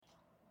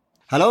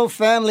Hello,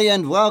 family,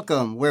 and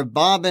welcome. We're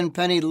Bob and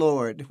Penny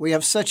Lord. We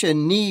have such a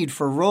need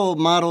for role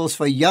models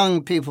for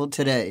young people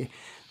today.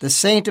 The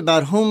saint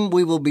about whom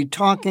we will be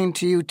talking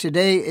to you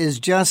today is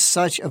just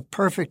such a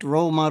perfect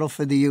role model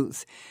for the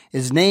youth.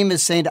 His name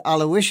is St.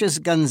 Aloysius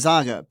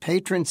Gonzaga,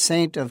 patron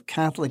saint of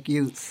Catholic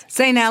youth.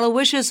 St.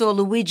 Aloysius, or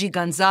Luigi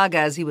Gonzaga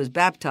as he was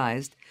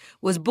baptized,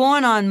 was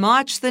born on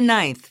March the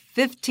 9th,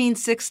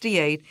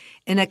 1568,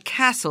 in a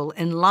castle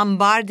in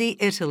Lombardy,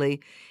 Italy,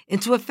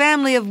 into a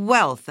family of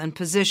wealth and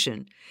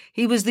position.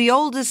 He was the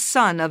oldest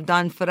son of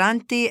Don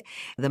Ferrante,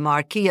 the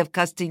Marquis of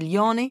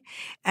Castiglione,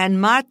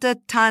 and Marta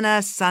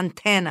Tana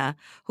Santana,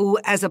 who,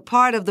 as a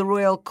part of the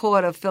royal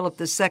court of Philip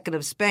II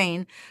of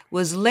Spain,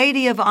 was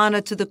Lady of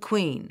Honor to the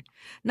Queen.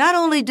 Not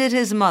only did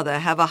his mother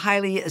have a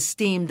highly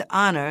esteemed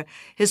honor,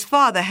 his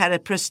father had a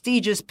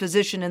prestigious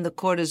position in the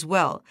court as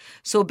well.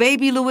 So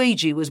baby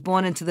Luigi was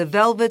born into the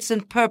velvets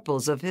and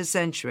purples of his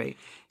century.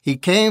 He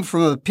came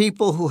from a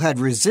people who had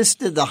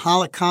resisted the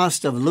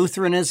Holocaust of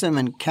Lutheranism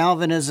and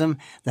Calvinism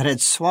that had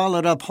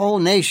swallowed up whole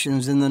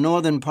nations in the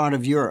northern part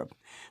of Europe.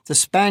 The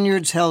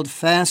Spaniards held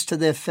fast to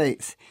their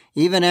faith,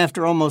 even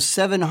after almost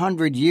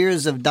 700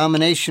 years of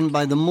domination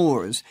by the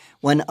Moors,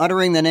 when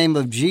uttering the name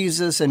of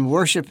Jesus and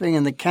worshiping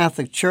in the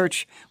Catholic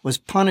Church was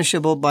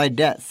punishable by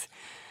death.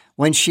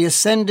 When she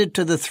ascended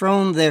to the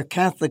throne, their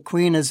Catholic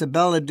Queen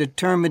Isabella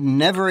determined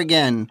never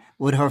again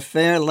would her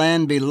fair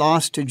land be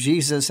lost to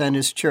Jesus and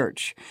his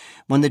church.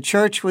 When the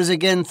church was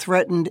again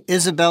threatened,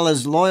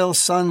 Isabella's loyal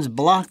sons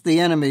blocked the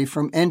enemy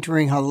from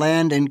entering her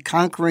land and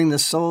conquering the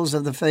souls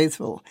of the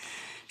faithful.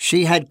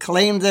 She had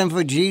claimed them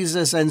for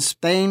Jesus, and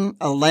Spain,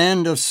 a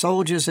land of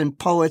soldiers and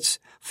poets,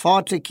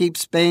 fought to keep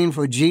Spain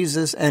for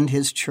Jesus and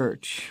his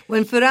church.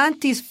 When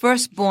Ferrante's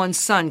firstborn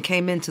son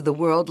came into the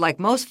world, like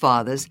most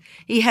fathers,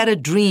 he had a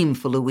dream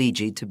for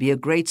Luigi to be a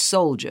great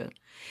soldier.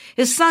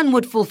 His son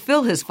would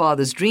fulfill his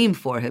father's dream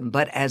for him,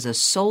 but as a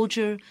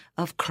soldier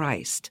of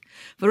Christ.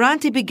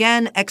 Ferrante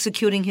began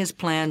executing his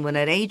plan when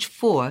at age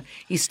 4,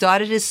 he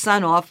started his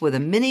son off with a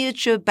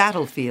miniature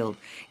battlefield,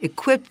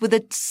 equipped with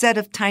a set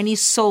of tiny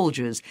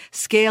soldiers,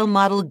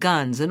 scale-model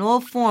guns, and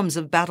all forms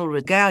of battle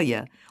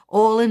regalia,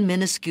 all in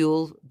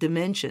minuscule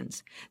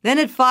dimensions. Then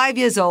at 5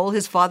 years old,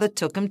 his father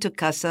took him to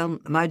Casal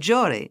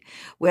Maggiore,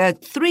 where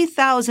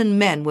 3,000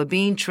 men were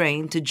being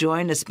trained to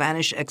join a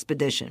Spanish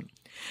expedition.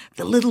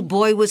 The little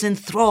boy was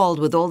enthralled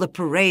with all the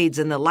parades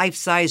and the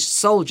life-sized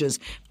soldiers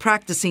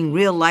practicing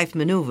real-life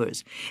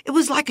maneuvers. It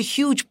was like a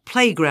huge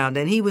playground,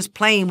 and he was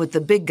playing with the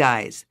big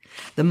guys.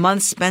 The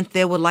months spent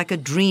there were like a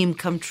dream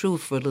come true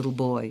for a little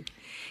boy.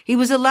 He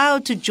was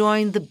allowed to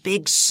join the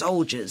big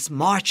soldiers,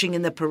 marching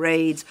in the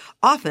parades,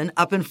 often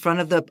up in front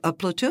of a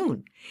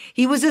platoon.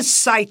 He was a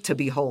sight to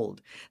behold.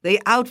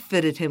 They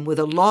outfitted him with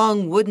a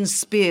long wooden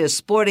spear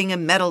sporting a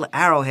metal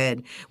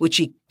arrowhead, which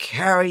he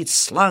carried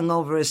slung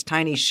over his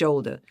tiny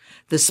shoulder.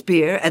 The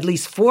spear, at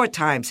least 4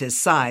 times his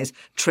size,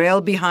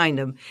 trailed behind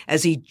him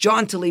as he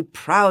jauntily,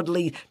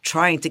 proudly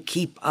trying to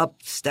keep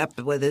up step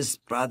with his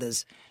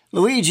brothers.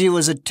 Luigi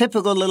was a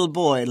typical little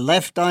boy,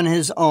 left on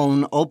his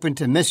own, open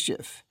to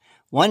mischief.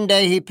 One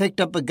day he picked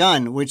up a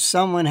gun, which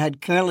someone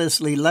had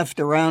carelessly left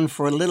around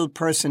for a little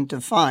person to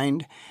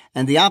find,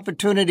 and the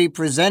opportunity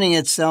presenting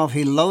itself,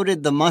 he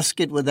loaded the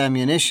musket with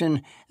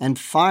ammunition and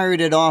fired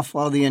it off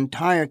while the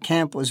entire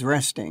camp was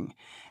resting.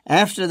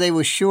 After they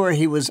were sure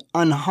he was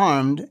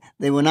unharmed,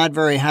 they were not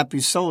very happy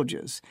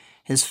soldiers.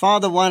 His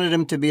father wanted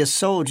him to be a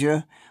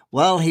soldier.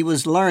 Well, he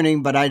was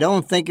learning, but I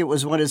don't think it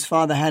was what his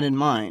father had in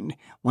mind.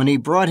 When he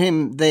brought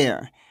him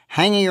there,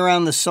 hanging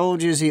around the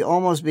soldiers, he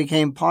almost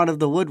became part of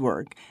the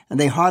woodwork, and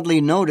they hardly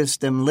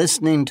noticed him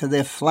listening to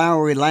their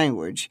flowery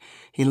language.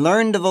 He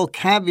learned a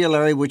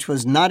vocabulary which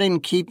was not in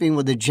keeping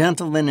with the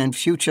gentleman and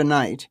future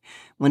knight.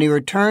 When he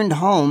returned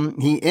home,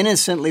 he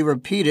innocently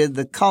repeated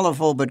the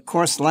colorful but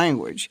coarse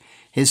language.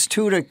 His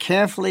tutor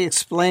carefully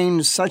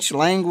explained such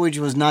language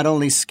was not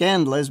only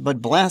scandalous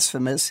but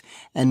blasphemous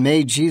and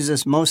made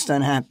Jesus most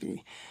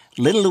unhappy.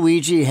 Little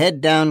Luigi,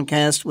 head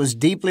downcast, was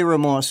deeply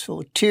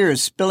remorseful,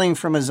 tears spilling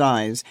from his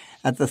eyes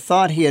at the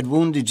thought he had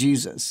wounded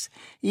Jesus.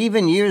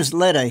 Even years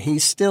later, he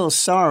still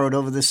sorrowed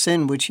over the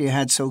sin which he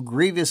had so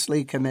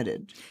grievously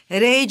committed.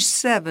 At age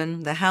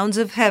 7, the hounds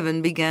of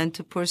heaven began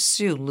to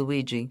pursue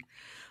Luigi.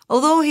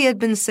 Although he had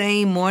been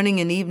saying morning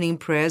and evening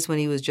prayers when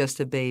he was just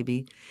a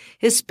baby,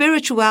 his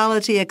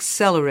spirituality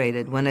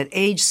accelerated when at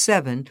age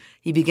 7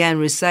 he began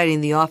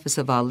reciting the office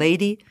of Our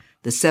Lady,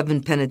 the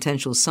 7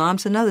 penitential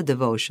psalms, and other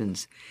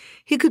devotions.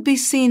 He could be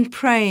seen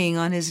praying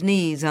on his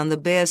knees on the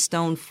bare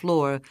stone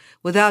floor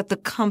without the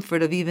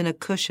comfort of even a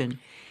cushion.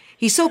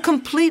 He so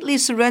completely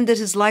surrendered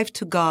his life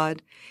to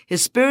God.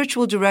 His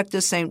spiritual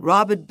director, St.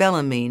 Robert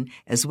Bellarmine,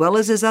 as well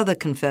as his other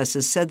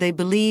confessors, said they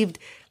believed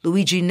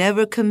Luigi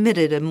never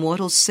committed a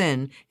mortal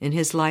sin in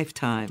his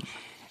lifetime.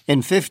 In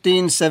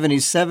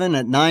 1577,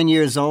 at 9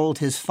 years old,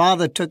 his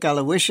father took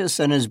Aloysius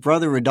and his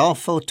brother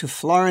Rodolfo to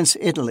Florence,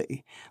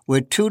 Italy,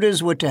 where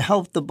tutors were to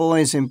help the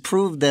boys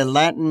improve their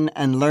Latin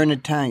and learn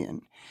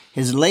Italian.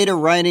 His later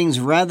writings,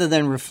 rather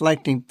than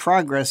reflecting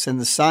progress in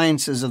the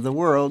sciences of the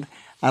world,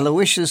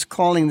 Aloysius,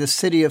 calling the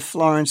city of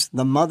Florence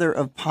the mother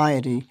of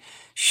piety,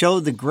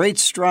 showed the great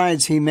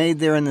strides he made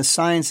there in the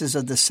sciences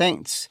of the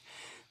saints.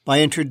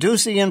 By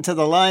introducing him to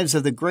the lives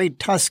of the great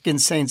Tuscan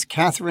saints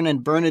Catherine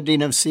and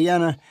Bernardine of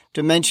Siena,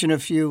 to mention a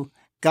few,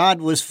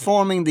 God was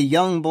forming the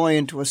young boy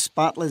into a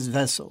spotless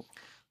vessel.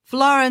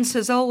 Florence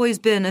has always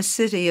been a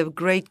city of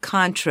great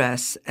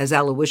contrasts, as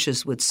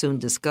Aloysius would soon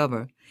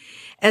discover.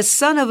 As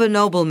son of a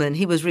nobleman,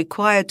 he was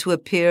required to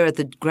appear at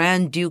the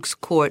Grand Duke's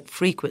court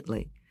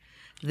frequently.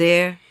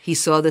 There he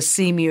saw the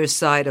seamier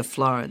side of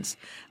Florence,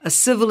 a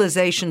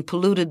civilization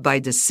polluted by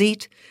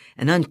deceit,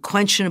 an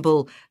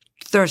unquenchable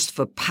thirst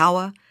for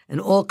power, an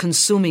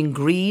all-consuming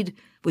greed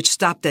which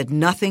stopped at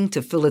nothing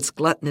to fill its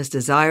gluttonous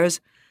desires.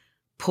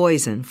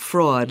 Poison,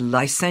 fraud,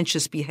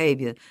 licentious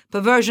behavior,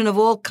 perversion of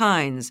all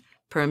kinds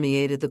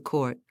permeated the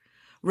court.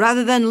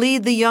 Rather than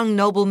lead the young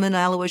nobleman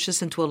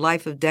Aloysius into a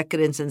life of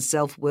decadence and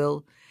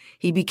self-will,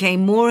 he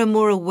became more and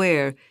more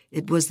aware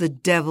it was the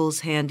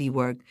devil's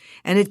handiwork,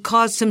 and it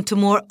caused him to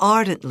more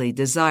ardently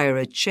desire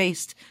a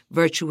chaste,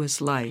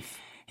 virtuous life.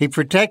 He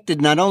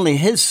protected not only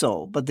his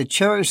soul, but the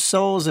cherished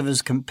souls of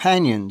his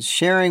companions,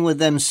 sharing with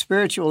them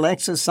spiritual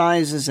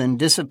exercises and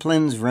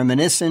disciplines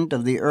reminiscent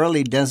of the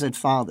early desert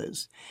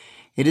fathers.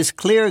 It is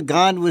clear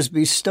God was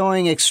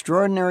bestowing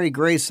extraordinary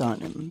grace on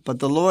him, but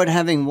the Lord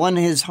having won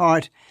his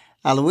heart,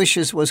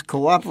 Aloysius was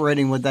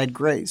cooperating with that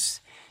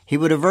grace. He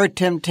would avert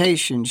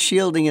temptation,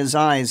 shielding his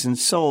eyes and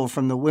soul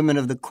from the women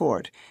of the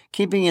court,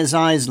 keeping his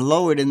eyes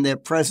lowered in their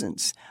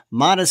presence.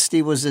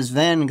 Modesty was his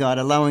vanguard,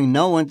 allowing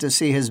no one to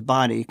see his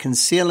body,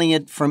 concealing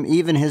it from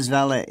even his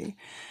valet.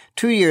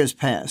 2 years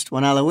passed,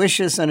 when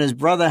Aloysius and his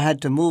brother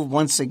had to move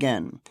once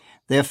again.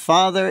 Their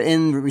father,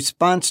 in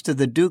response to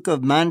the Duke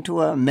of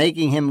Mantua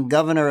making him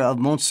governor of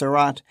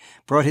Montserrat,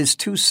 brought his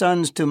 2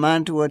 sons to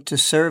Mantua to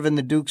serve in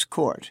the Duke's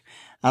court.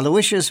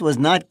 Aloysius was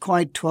not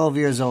quite 12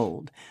 years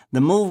old.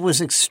 The move was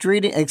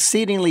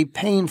exceedingly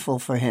painful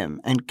for him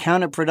and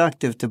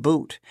counterproductive to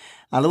boot.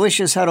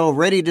 Aloysius had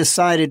already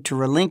decided to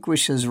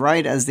relinquish his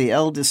right as the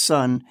eldest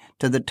son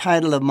to the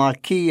title of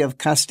Marquis of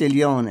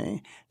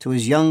Castiglione to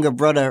his younger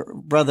brother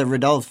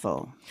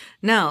Ridolfo.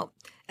 Now,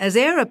 as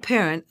heir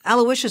apparent,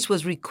 Aloysius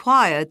was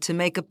required to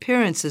make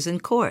appearances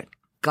in court.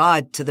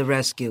 God to the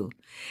rescue.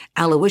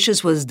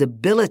 Aloysius was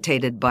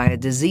debilitated by a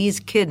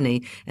diseased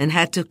kidney and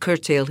had to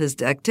curtail his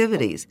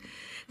activities.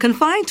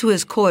 Confined to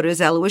his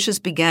quarters, Aloysius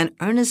began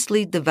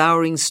earnestly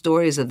devouring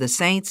stories of the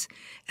saints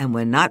and,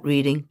 when not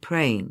reading,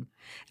 praying.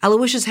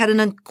 Aloysius had an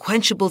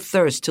unquenchable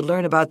thirst to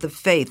learn about the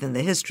faith and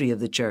the history of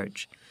the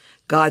church.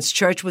 God's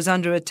church was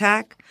under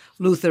attack,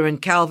 Luther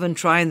and Calvin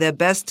trying their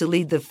best to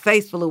lead the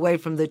faithful away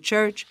from the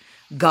church.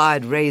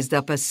 God raised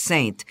up a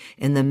saint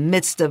in the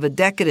midst of a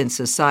decadent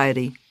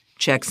society.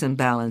 Checks and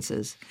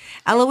balances.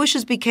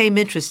 Aloysius became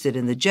interested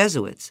in the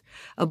Jesuits.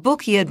 A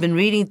book he had been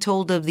reading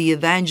told of the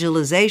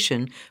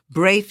evangelization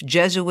brave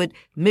Jesuit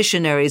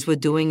missionaries were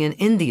doing in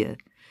India.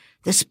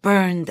 This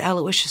burned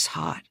Aloysius'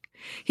 heart.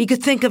 He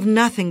could think of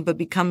nothing but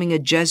becoming a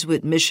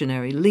Jesuit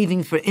missionary,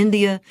 leaving for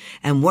India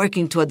and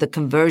working toward the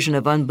conversion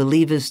of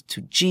unbelievers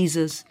to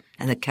Jesus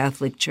and the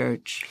Catholic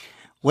Church.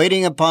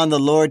 Waiting upon the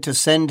Lord to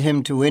send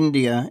him to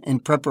India, in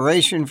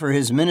preparation for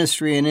his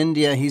ministry in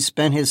India, he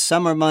spent his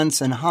summer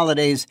months and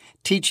holidays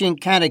teaching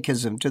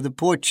catechism to the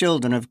poor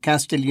children of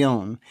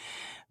Castiglione.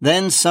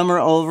 Then, summer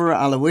over,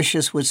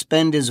 Aloysius would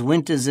spend his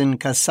winters in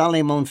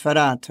Casale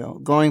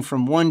Monferrato, going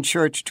from one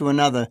church to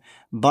another,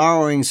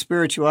 borrowing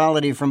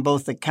spirituality from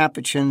both the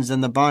Capuchins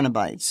and the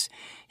Barnabites.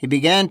 He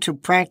began to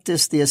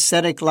practice the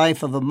ascetic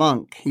life of a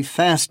monk. He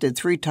fasted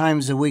 3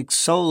 times a week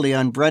solely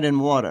on bread and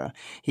water.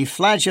 He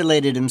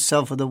flagellated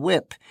himself with a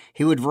whip.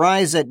 He would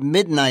rise at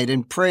midnight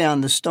and pray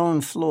on the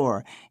stone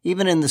floor.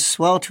 Even in the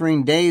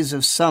sweltering days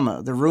of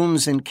summer, the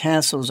rooms in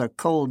castles are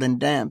cold and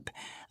damp.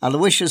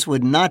 Aloysius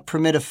would not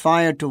permit a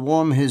fire to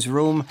warm his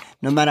room,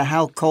 no matter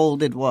how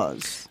cold it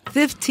was.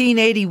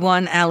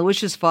 1581,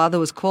 Aloysius' father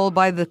was called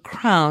by the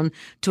crown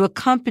to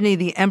accompany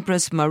the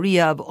Empress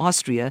Maria of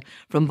Austria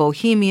from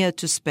Bohemia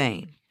to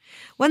Spain.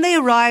 When they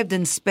arrived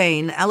in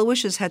Spain,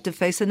 Aloysius had to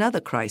face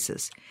another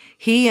crisis.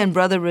 He and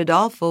brother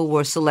Ridolfo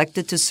were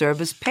selected to serve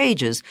as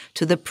pages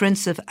to the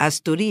Prince of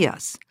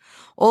Asturias.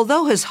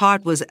 Although his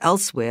heart was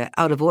elsewhere,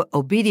 out of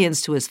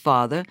obedience to his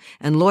father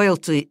and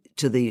loyalty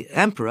to the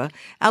emperor,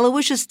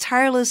 Aloysius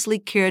tirelessly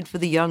cared for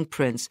the young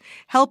prince,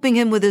 helping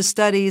him with his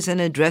studies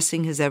and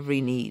addressing his every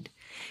need.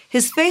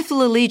 His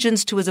faithful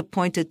allegiance to his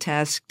appointed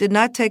task did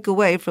not take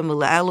away from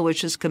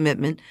Aloysius'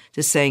 commitment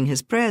to saying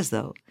his prayers,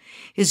 though.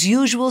 His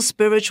usual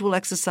spiritual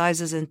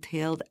exercises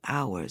entailed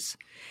hours.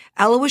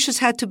 Aloysius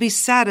had to be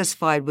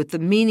satisfied with the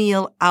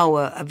menial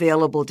hour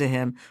available to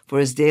him for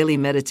his daily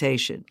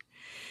meditation.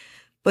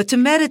 But to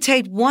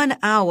meditate 1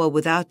 hour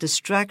without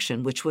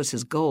distraction, which was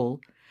his goal,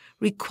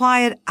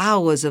 required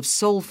hours of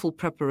soulful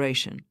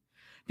preparation.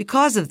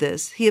 Because of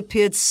this, he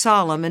appeared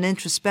solemn and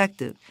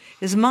introspective.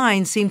 His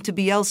mind seemed to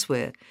be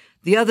elsewhere.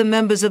 The other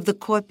members of the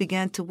court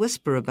began to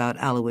whisper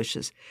about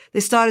Aloysius.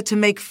 They started to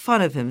make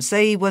fun of him,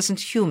 say he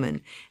wasn't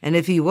human, and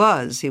if he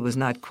was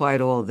not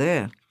quite all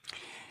there.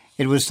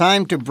 It was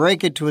time to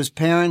break it to his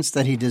parents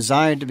that he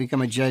desired to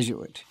become a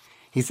Jesuit.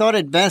 He thought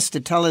it best to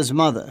tell his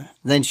mother,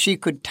 then she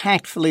could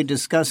tactfully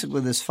discuss it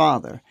with his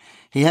father.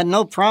 He had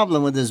no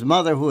problem with his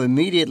mother, who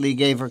immediately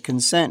gave her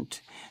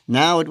consent.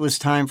 Now it was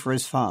time for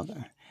his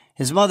father.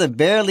 His mother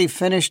barely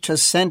finished her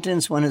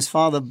sentence when his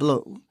father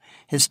blew.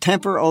 His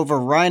temper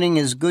overriding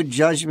his good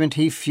judgment,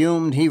 he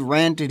fumed, he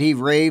ranted, he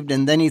raved,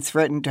 and then he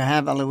threatened to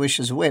have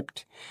Aloysius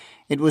whipped.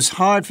 It was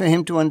hard for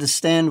him to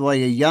understand why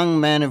a young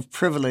man of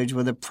privilege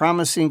with a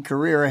promising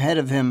career ahead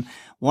of him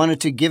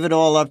wanted to give it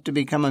all up to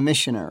become a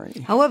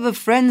missionary. However,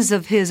 friends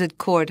of his at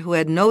court who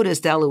had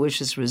noticed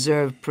Aloysius'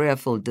 reserved,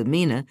 prayerful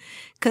demeanor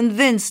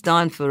convinced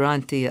Don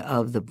Ferrante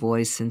of the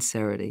boy's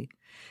sincerity.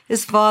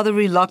 His father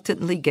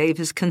reluctantly gave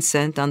his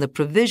consent on the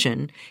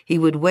provision he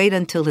would wait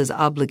until his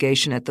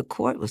obligation at the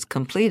court was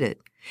completed.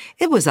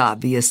 It was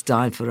obvious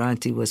Don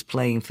Ferrante was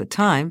playing for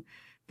time,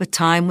 but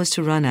time was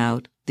to run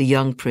out. The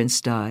young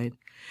prince died.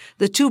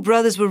 The two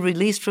brothers were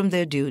released from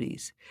their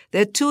duties.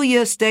 Their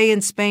 2-year stay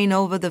in Spain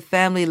over, the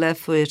family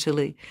left for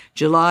Italy.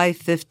 July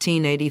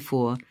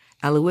 1584.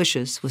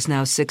 Aloysius was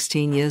now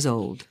 16 years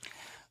old.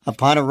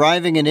 Upon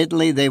arriving in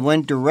Italy, they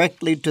went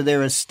directly to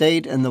their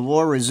estate, and the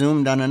war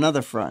resumed on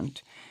another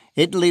front.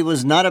 Italy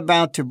was not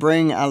about to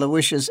bring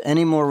Aloysius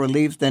any more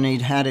relief than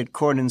he'd had at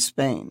court in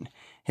Spain.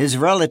 His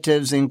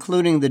relatives,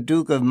 including the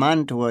Duke of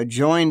Mantua,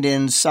 joined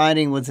in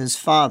siding with his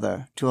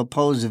father to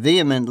oppose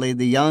vehemently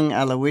the young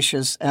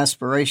Aloysius'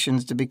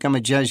 aspirations to become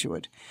a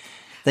Jesuit.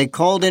 They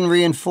called in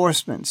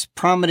reinforcements.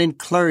 Prominent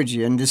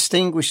clergy and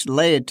distinguished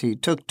laity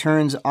took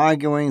turns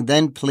arguing,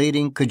 then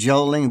pleading,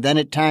 cajoling, then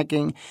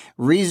attacking.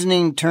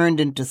 Reasoning turned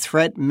into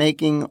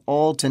threat-making,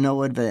 all to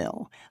no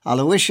avail.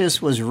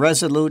 Aloysius was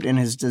resolute in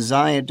his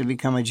desire to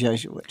become a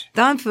Jesuit.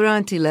 Don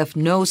Ferrante left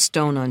no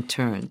stone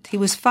unturned. He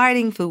was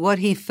fighting for what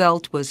he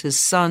felt was his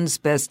son's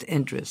best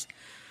interest.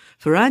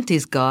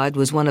 Ferrante's God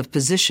was one of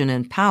position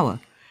and power.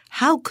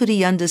 How could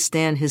he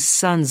understand his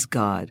son's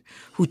God,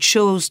 who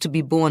chose to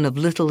be born of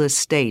little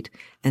estate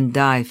and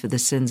die for the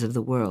sins of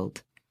the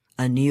world?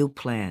 A new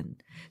plan.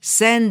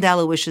 Send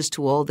Aloysius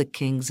to all the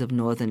kings of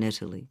northern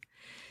Italy.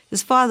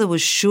 His father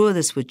was sure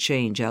this would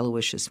change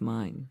Aloysius'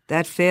 mind.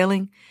 That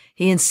failing,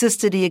 he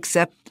insisted he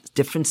accept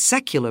different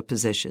secular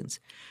positions.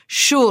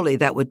 Surely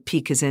that would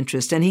pique his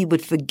interest, and he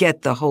would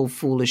forget the whole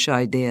foolish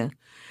idea.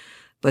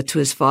 But to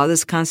his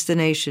father's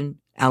consternation,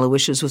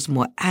 Aloysius was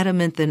more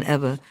adamant than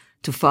ever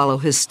to follow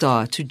his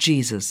star to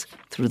Jesus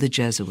through the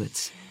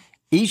Jesuits.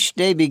 Each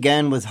day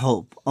began with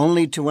hope,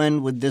 only to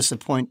end with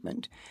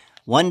disappointment.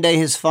 One day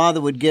his father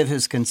would give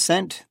his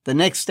consent, the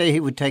next day he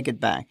would take it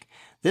back.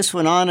 This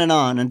went on and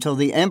on until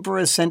the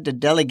emperor sent a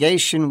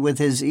delegation with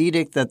his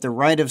edict that the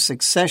right of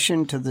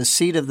succession to the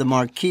seat of the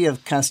Marquis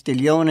of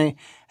Castiglione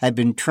had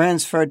been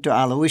transferred to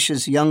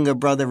Aloysius' younger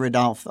brother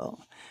Ridolfo.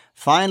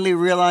 Finally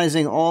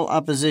realizing all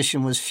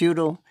opposition was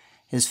futile,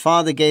 his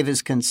father gave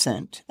his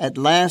consent. At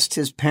last,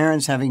 his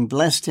parents having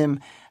blessed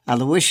him,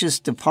 Aloysius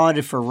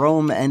departed for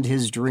Rome and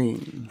his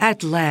dream.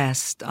 At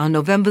last, on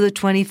November the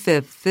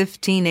 25th,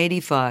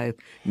 1585,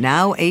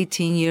 now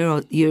 18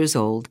 years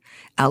old,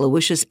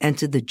 Aloysius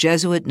entered the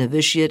Jesuit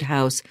novitiate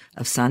house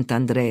of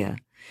Sant'Andrea.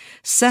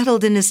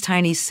 Settled in his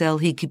tiny cell,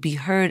 he could be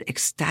heard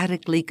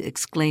ecstatically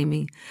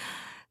exclaiming,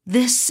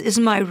 "This is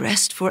my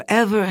rest for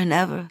ever and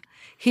ever.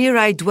 Here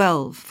I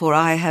dwell, for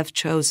I have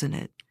chosen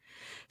it."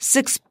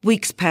 6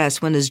 weeks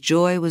passed when his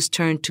joy was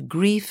turned to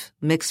grief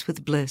mixed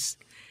with bliss.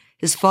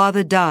 His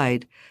father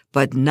died,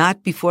 but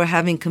not before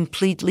having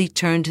completely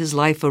turned his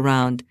life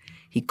around.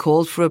 He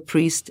called for a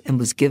priest and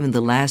was given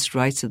the last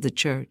rites of the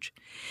church.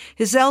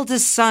 His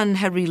eldest son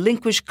had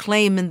relinquished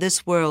claim in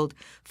this world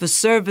for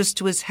service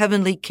to his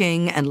heavenly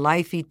King and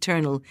life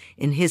eternal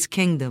in his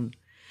kingdom.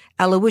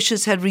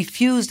 Aloysius had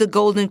refused a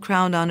golden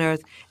crown on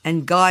earth,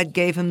 and God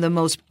gave him the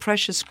most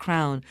precious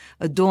crown,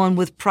 adorned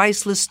with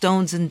priceless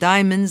stones and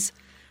diamonds,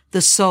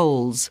 the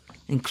souls,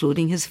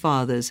 including his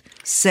father's,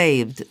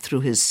 saved through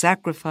his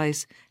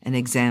sacrifice and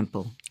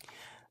example.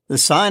 The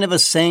sign of a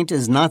saint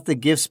is not the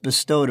gifts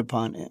bestowed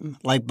upon him,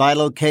 like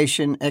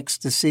bilocation,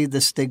 ecstasy,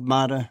 the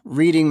stigmata,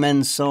 reading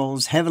men's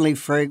souls, heavenly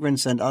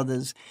fragrance, and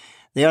others.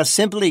 They are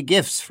simply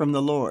gifts from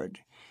the Lord.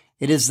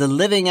 It is the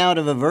living out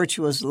of a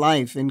virtuous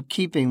life in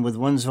keeping with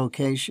one's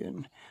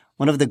vocation.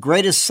 One of the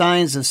greatest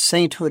signs of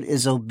sainthood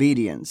is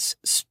obedience.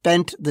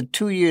 Spent the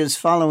 2 years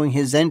following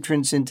his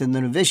entrance into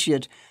the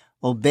novitiate,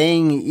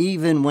 obeying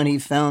even when he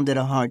found it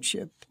a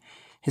hardship.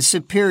 His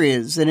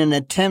superiors, in an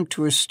attempt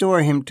to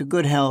restore him to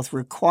good health,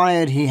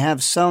 required he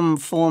have some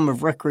form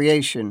of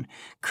recreation,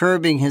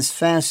 curbing his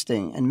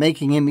fasting and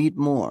making him eat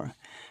more.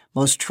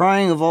 Most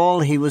trying of all,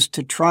 he was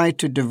to try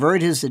to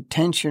divert his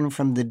attention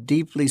from the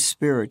deeply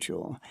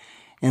spiritual.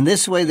 In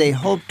this way, they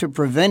hoped to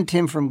prevent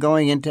him from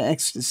going into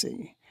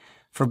ecstasy.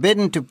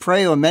 Forbidden to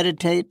pray or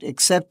meditate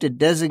except at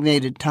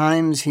designated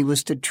times, he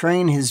was to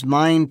train his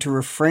mind to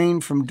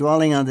refrain from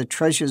dwelling on the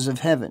treasures of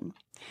heaven.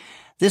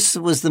 This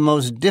was the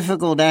most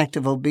difficult act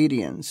of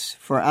obedience,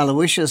 for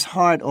Aloysius'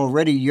 heart,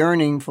 already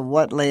yearning for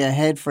what lay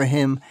ahead for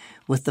him,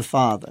 with the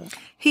Father.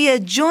 He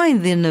had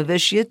joined the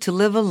novitiate to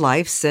live a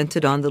life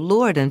centered on the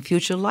Lord and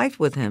future life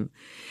with him,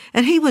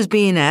 and he was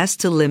being asked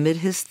to limit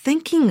his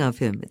thinking of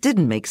him. It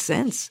didn't make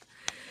sense.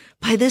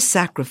 By this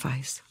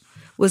sacrifice,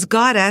 was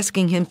God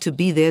asking him to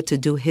be there to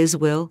do his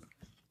will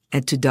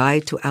and to die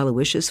to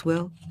Aloysius'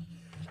 will?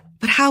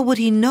 But how would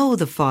he know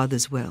the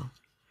Father's will?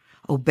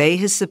 Obey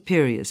his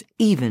superiors,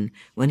 even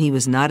when he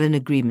was not in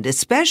agreement,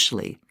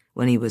 especially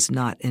when he was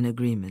not in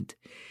agreement.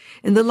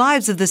 In the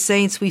lives of the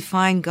saints, we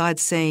find God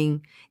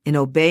saying, in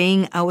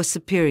obeying our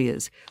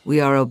superiors, we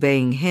are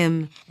obeying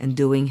him and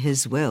doing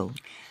his will.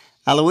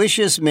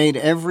 Aloysius made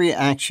every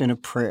action a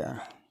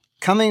prayer.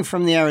 Coming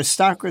from the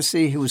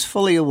aristocracy, he was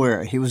fully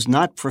aware he was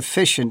not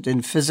proficient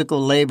in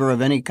physical labor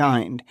of any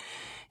kind.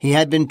 He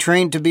had been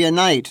trained to be a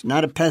knight,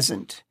 not a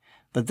peasant.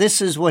 But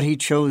this is what he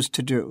chose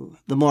to do.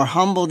 The more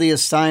humble the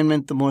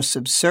assignment, the more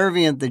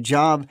subservient the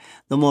job,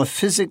 the more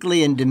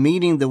physically and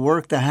demeaning the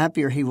work, the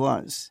happier he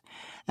was.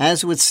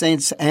 As with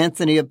Saints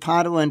Anthony of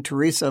Padua and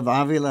Teresa of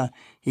Avila,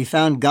 he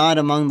found God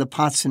among the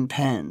pots and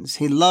pans.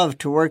 He loved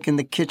to work in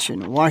the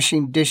kitchen,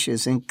 washing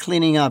dishes and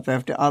cleaning up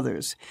after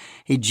others.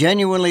 He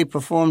genuinely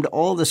performed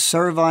all the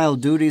servile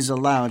duties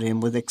allowed him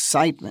with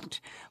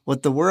excitement.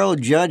 What the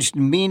world judged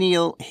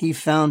menial, he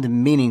found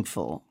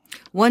meaningful.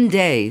 One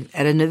day,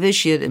 at a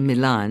novitiate in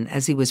Milan,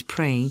 as he was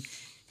praying,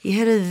 he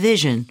had a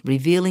vision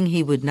revealing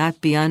he would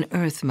not be on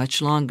earth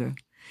much longer.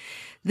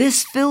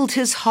 This filled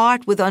his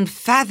heart with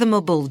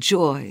unfathomable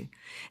joy,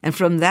 and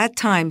from that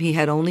time he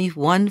had only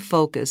one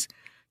focus,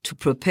 to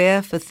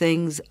prepare for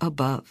things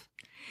above.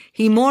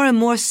 He more and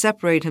more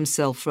separated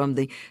himself from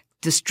the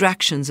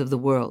distractions of the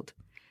world.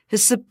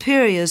 His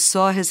superiors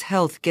saw his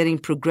health getting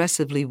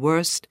progressively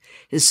worse,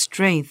 his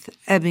strength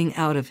ebbing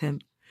out of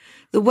him.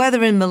 The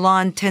weather in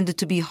Milan tended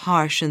to be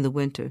harsh in the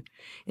winter.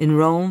 In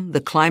Rome,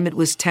 the climate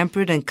was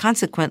temperate and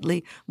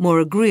consequently more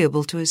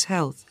agreeable to his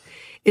health.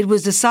 It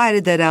was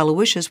decided that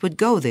Aloysius would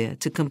go there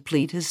to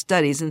complete his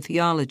studies in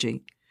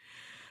theology.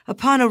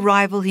 Upon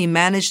arrival, he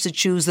managed to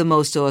choose the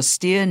most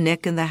austere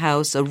nick in the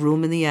house, a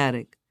room in the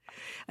attic.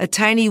 A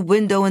tiny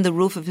window in the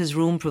roof of his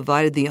room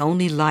provided the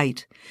only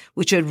light,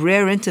 which at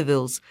rare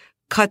intervals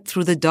cut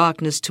through the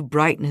darkness to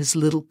brighten his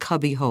little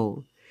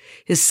cubbyhole.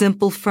 His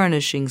simple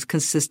furnishings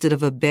consisted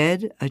of a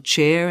bed, a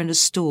chair, and a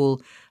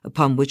stool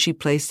upon which he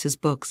placed his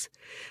books.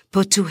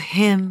 But to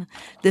him,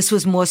 this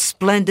was more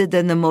splendid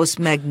than the most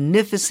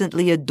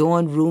magnificently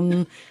adorned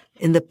room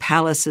in the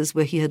palaces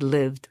where he had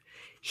lived.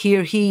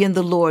 Here he and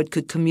the Lord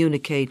could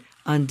communicate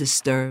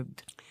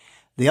undisturbed.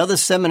 The other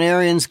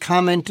seminarians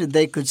commented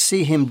they could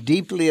see him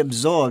deeply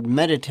absorbed,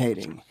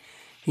 meditating.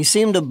 He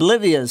seemed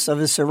oblivious of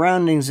his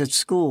surroundings at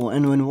school,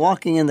 and when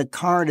walking in the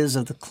corridors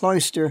of the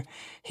cloister,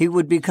 he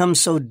would become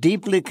so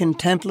deeply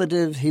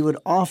contemplative he would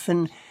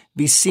often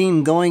be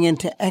seen going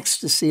into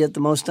ecstasy at the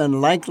most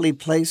unlikely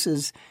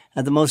places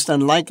at the most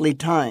unlikely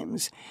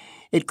times.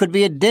 It could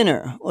be at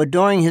dinner or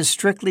during his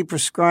strictly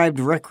prescribed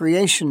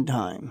recreation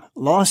time.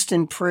 Lost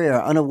in prayer,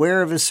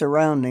 unaware of his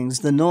surroundings,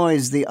 the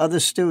noise, the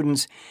other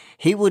students,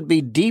 he would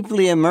be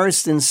deeply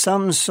immersed in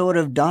some sort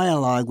of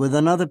dialogue with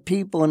another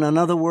people in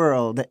another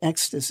world,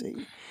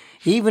 ecstasy.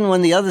 Even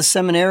when the other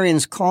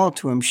seminarians called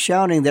to him,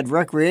 shouting that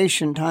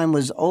recreation time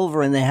was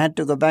over and they had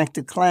to go back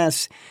to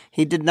class,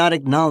 he did not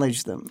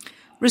acknowledge them.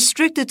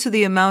 Restricted to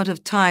the amount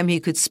of time he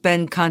could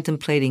spend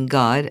contemplating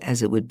God,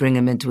 as it would bring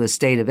him into a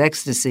state of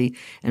ecstasy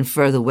and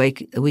further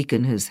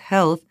weaken his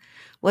health,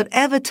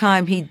 whatever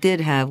time he did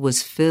have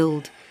was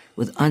filled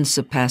with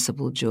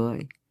unsurpassable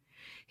joy.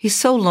 He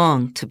so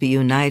longed to be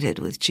united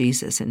with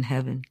Jesus in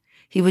heaven.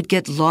 He would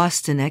get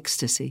lost in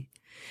ecstasy.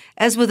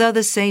 As with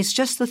other saints,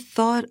 just the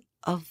thought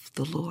of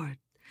the Lord,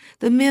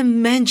 the mere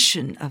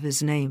mention of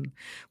his name,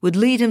 would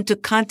lead him to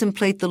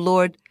contemplate the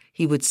Lord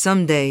he would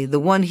someday,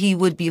 the one he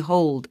would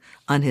behold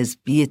on his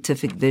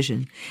beatific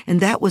vision. And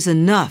that was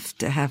enough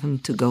to have him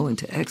to go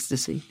into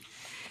ecstasy.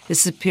 His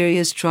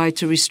superiors tried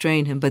to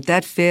restrain him, but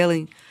that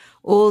failing,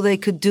 all they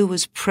could do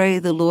was pray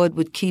the Lord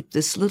would keep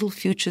this little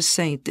future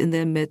saint in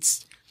their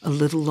midst a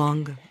little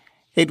longer.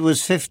 It was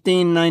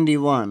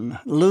 1591.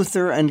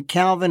 Luther and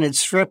Calvin had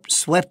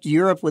swept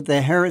Europe with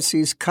their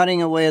heresies,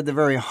 cutting away at the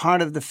very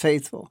heart of the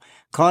faithful,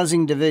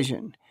 causing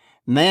division.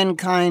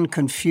 Mankind,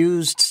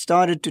 confused,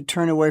 started to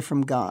turn away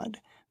from God.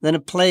 Then a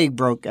plague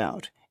broke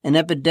out. An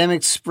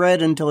epidemic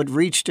spread until it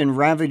reached and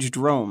ravaged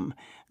Rome.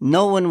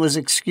 No one was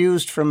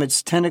excused from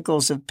its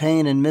tentacles of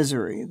pain and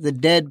misery, the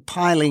dead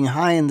piling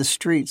high in the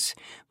streets,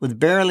 with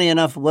barely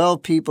enough well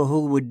people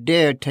who would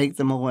dare take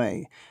them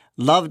away.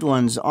 Loved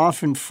ones,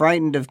 often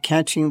frightened of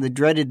catching the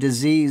dreaded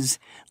disease,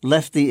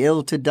 left the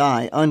ill to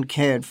die,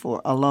 uncared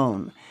for,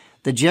 alone.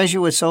 The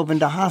Jesuits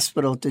opened a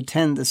hospital to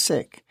tend the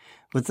sick.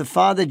 With the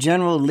Father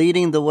General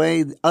leading the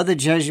way, other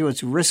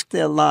Jesuits risked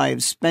their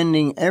lives,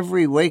 spending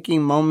every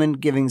waking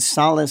moment giving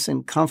solace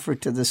and comfort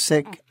to the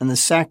sick and the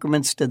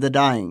sacraments to the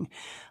dying.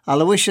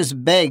 Aloysius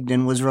begged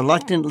and was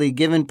reluctantly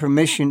given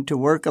permission to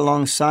work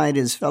alongside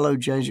his fellow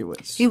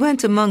Jesuits. He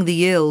went among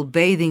the ill,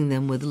 bathing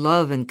them with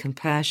love and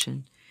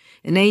compassion.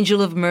 An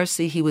angel of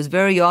mercy, he was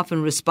very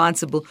often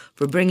responsible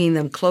for bringing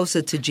them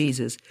closer to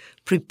Jesus,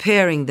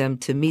 preparing them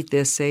to meet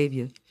their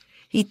Savior.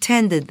 He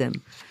tended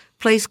them,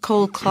 placed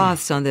cold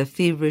cloths on their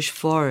feverish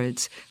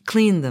foreheads,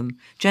 cleaned them,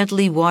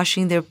 gently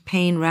washing their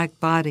pain-racked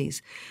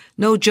bodies.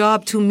 No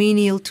job too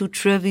menial, too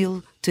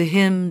trivial. To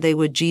him, they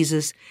were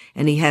Jesus,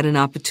 and he had an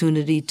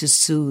opportunity to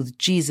soothe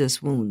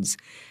Jesus' wounds,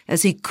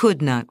 as he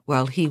could not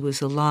while he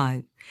was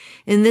alive.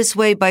 In this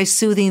way, by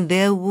soothing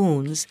their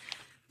wounds,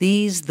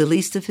 these, the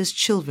least of his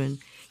children,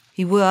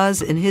 he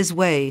was, in his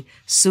way,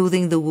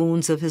 soothing the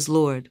wounds of his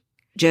Lord.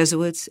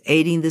 Jesuits,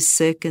 aiding the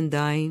sick and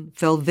dying,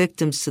 fell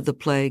victims to the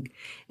plague,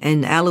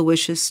 and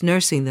Aloysius,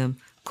 nursing them,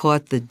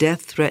 caught the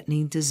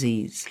death-threatening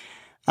disease.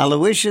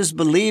 Aloysius,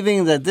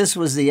 believing that this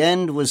was the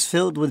end, was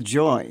filled with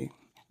joy.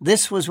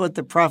 This was what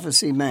the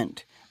prophecy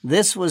meant.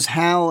 This was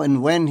how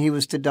and when he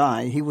was to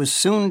die. He was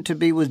soon to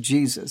be with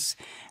Jesus.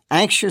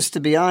 Anxious to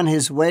be on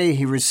his way,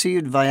 he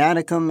received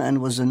viaticum and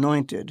was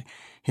anointed.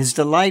 His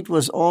delight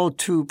was all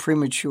too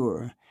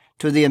premature.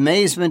 To the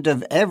amazement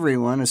of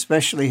everyone,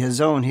 especially his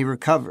own, he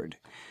recovered.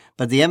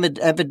 But the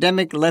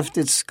epidemic left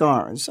its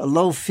scars. A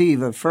low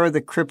fever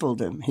further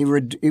crippled him. He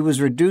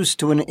was reduced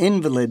to an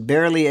invalid,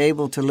 barely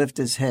able to lift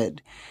his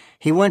head.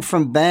 He went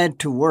from bad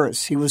to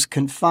worse. He was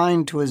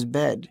confined to his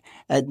bed.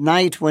 At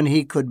night, when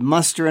he could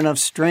muster enough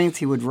strength,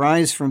 he would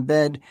rise from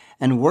bed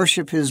and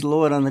worship his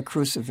Lord on the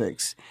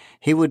crucifix.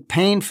 He would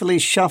painfully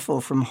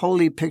shuffle from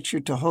holy picture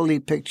to holy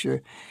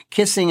picture,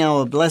 kissing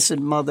our Blessed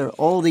Mother,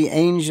 all the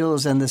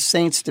angels and the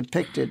saints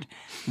depicted.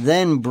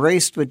 Then,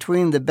 braced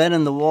between the bed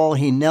and the wall,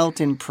 he knelt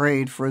and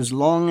prayed for as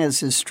long as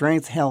his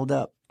strength held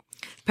up.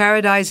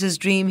 Paradise's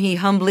dream, he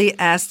humbly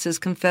asked his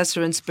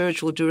confessor and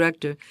spiritual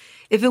director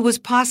if it was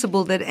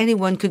possible that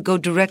anyone could go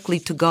directly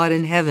to God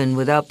in heaven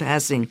without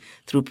passing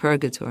through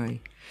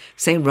purgatory.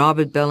 St.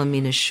 Robert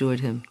Bellarmine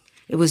assured him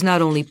it was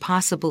not only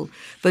possible,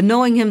 but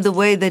knowing him the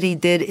way that he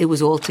did, it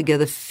was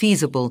altogether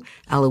feasible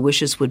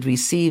Aloysius would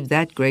receive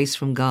that grace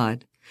from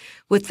God.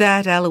 With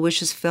that,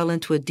 Aloysius fell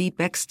into a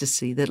deep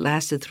ecstasy that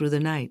lasted through the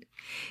night.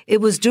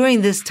 It was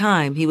during this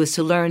time he was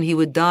to learn he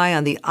would die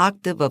on the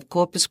octave of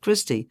Corpus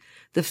Christi,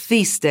 the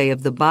feast day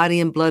of the body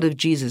and blood of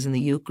Jesus in the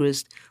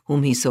Eucharist,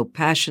 whom he so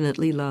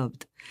passionately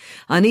loved.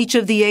 On each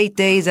of the 8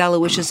 days,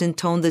 Aloysius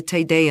intoned the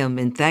Te Deum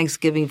in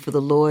thanksgiving for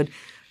the Lord,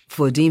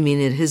 for deeming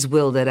it his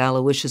will that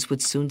Aloysius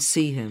would soon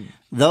see him.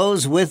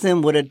 Those with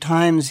him would at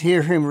times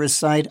hear him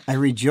recite, "I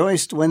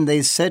rejoiced when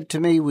they said to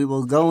me, 'We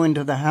will go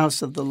into the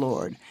house of the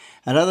Lord.'"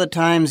 At other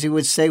times he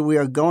would say, "We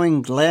are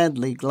going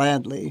gladly,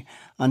 gladly."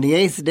 On the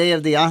 8th day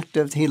of the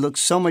octave, he looked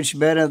so much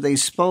better, they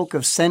spoke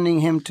of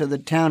sending him to the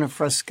town of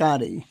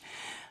Frascati.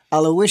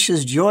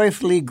 Aloysius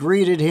joyfully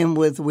greeted him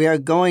with, "We are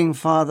going,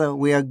 Father,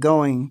 we are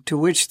going," to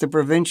which the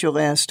provincial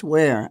asked,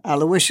 "Where?"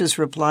 Aloysius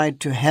replied,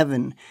 "To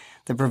heaven."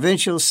 The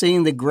provincial,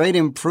 seeing the great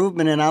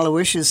improvement in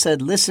Aloysius,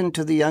 said, "Listen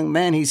to the young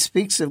man. He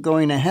speaks of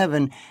going to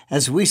heaven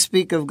as we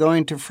speak of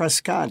going to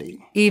Frascati."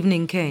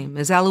 Evening came.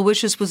 As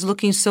Aloysius was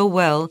looking so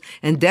well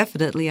and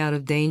definitely out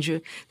of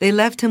danger, they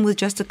left him with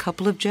just a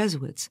couple of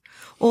Jesuits.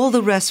 All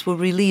the rest were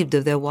relieved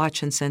of their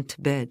watch and sent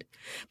to bed.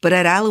 But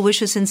at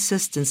Aloysius'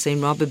 insistence,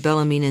 St. Robert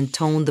Bellarmine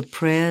intoned the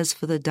prayers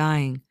for the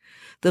dying.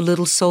 The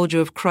little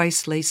soldier of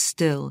Christ lay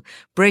still,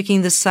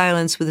 breaking the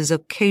silence with his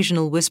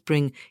occasional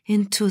whispering,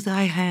 "Into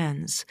thy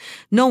hands."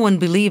 No one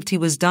believed he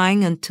was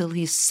dying until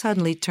he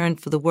suddenly turned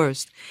for the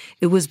worst.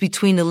 It was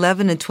between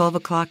 11 and 12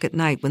 o'clock at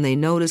night when they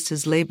noticed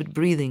his labored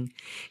breathing.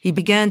 He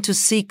began to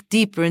seek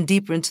deeper and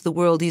deeper into the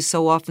world he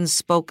so often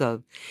spoke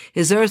of.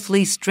 His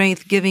earthly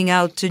strength giving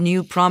out to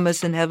new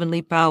promise and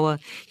heavenly power,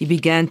 he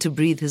began to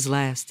breathe his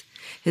last.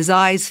 His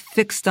eyes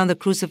fixed on the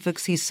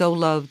crucifix he so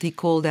loved, he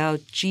called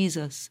out,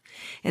 "Jesus."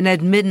 And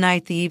at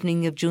midnight, the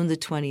evening of June the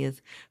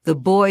 20th, the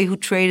boy who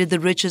traded the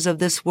riches of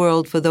this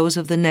world for those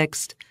of the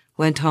next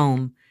went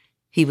home.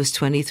 He was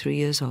 23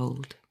 years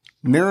old.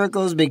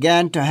 Miracles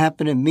began to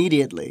happen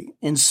immediately.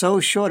 In so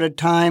short a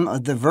time,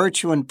 of the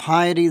virtue and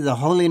piety, the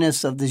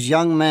holiness of this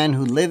young man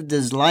who lived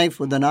his life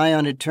with an eye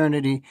on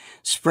eternity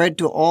spread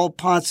to all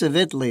parts of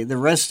Italy, the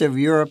rest of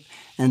Europe,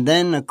 and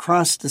then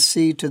across the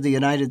sea to the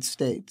United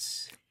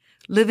States.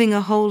 Living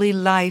a holy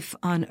life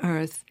on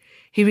earth,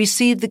 he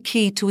received the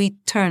key to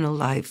eternal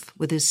life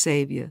with his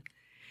Savior.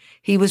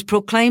 He was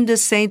proclaimed a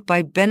saint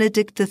by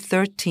Benedict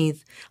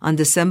XIII on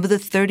December the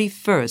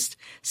 31st,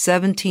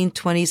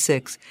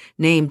 1726,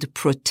 named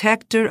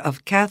Protector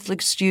of Catholic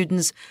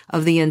Students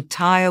of the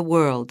entire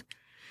world.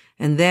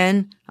 And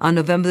then, on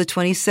November the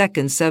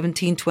 22nd,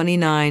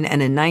 1729,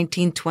 and in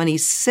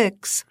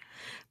 1926,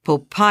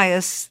 Pope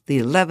Pius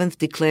XI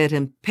declared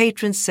him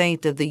patron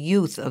saint of the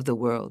youth of the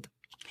world.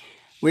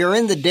 We are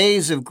in the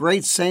days of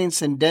great saints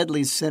and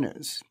deadly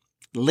sinners.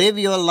 Live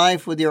your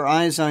life with your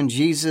eyes on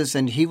Jesus,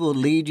 and he will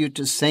lead you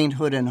to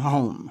sainthood and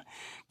home.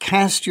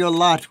 Cast your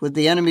lot with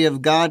the enemy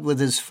of God with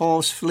his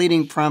false,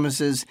 fleeting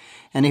promises,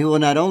 and he will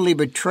not only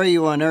betray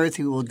you on earth,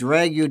 he will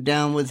drag you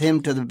down with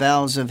him to the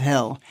bowels of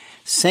hell.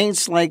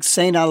 Saints like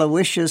St.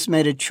 Aloysius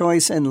made a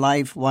choice in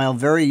life while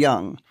very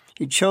young.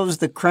 He chose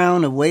the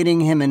crown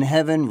awaiting him in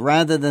heaven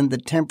rather than the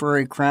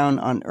temporary crown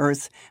on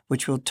earth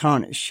which will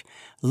tarnish.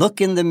 Look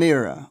in the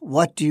mirror.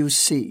 What do you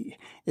see?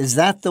 Is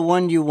that the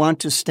one you want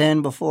to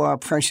stand before our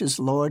precious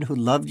Lord who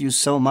loved you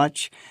so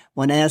much?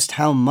 When asked,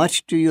 "How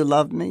much do you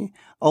love me?"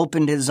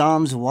 opened his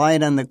arms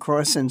wide on the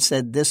cross and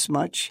said this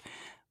much,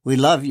 "We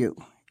love you.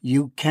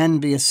 You can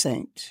be a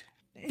saint."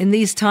 In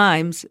these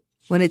times,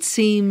 when it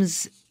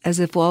seems as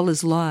if all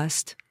is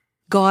lost,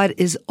 God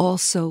is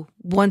also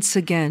once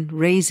again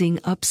raising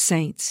up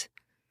saints.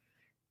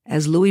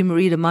 As Louis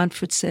Marie de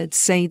Montfort said,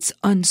 saints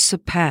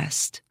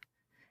unsurpassed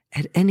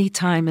at any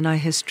time in our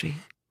history.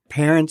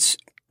 Parents,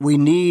 we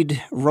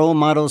need role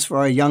models for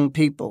our young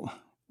people.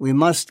 We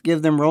must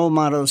give them role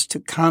models to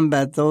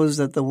combat those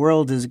that the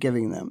world is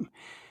giving them.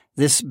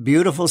 This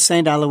beautiful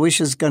St.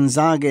 Aloysius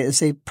Gonzaga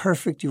is a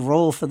perfect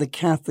role for the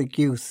Catholic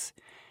youth.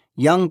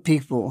 Young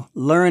people,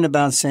 learn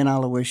about St.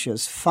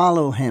 Aloysius,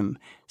 follow him,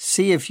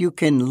 see if you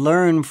can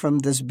learn from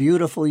this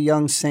beautiful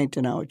young saint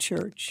in our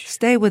church.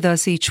 Stay with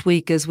us each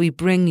week as we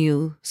bring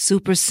you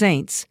super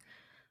saints,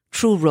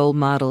 true role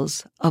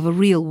models of a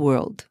real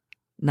world,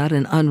 not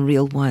an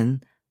unreal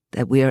one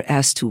that we are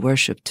asked to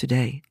worship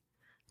today.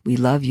 We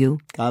love you.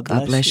 God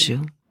bless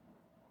you.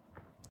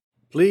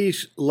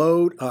 Please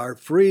load our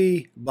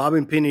free Bob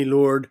and Penny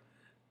Lord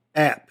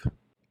app.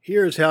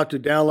 Here's how to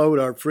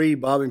download our free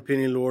Bob and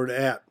Penny Lord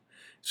app.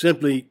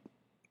 Simply,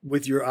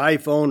 with your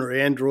iPhone or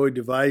Android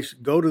device,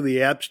 go to the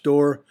App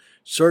Store,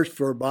 search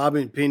for Bob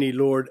and Penny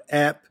Lord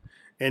app,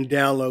 and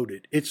download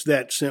it. It's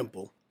that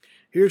simple.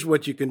 Here's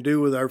what you can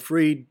do with our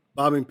free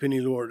Bob and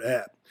Penny Lord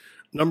app.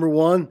 Number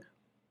one,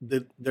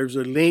 there's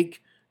a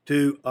link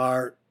to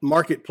our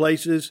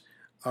marketplaces,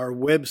 our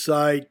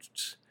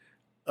websites,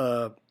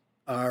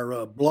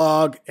 our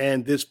blog,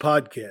 and this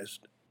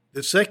podcast.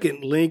 The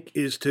second link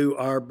is to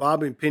our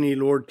Bob and Penny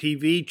Lord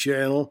TV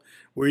channel,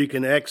 where you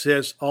can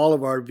access all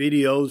of our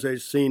videos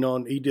as seen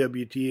on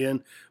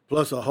EWTN,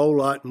 plus a whole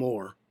lot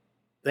more.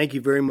 Thank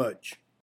you very much.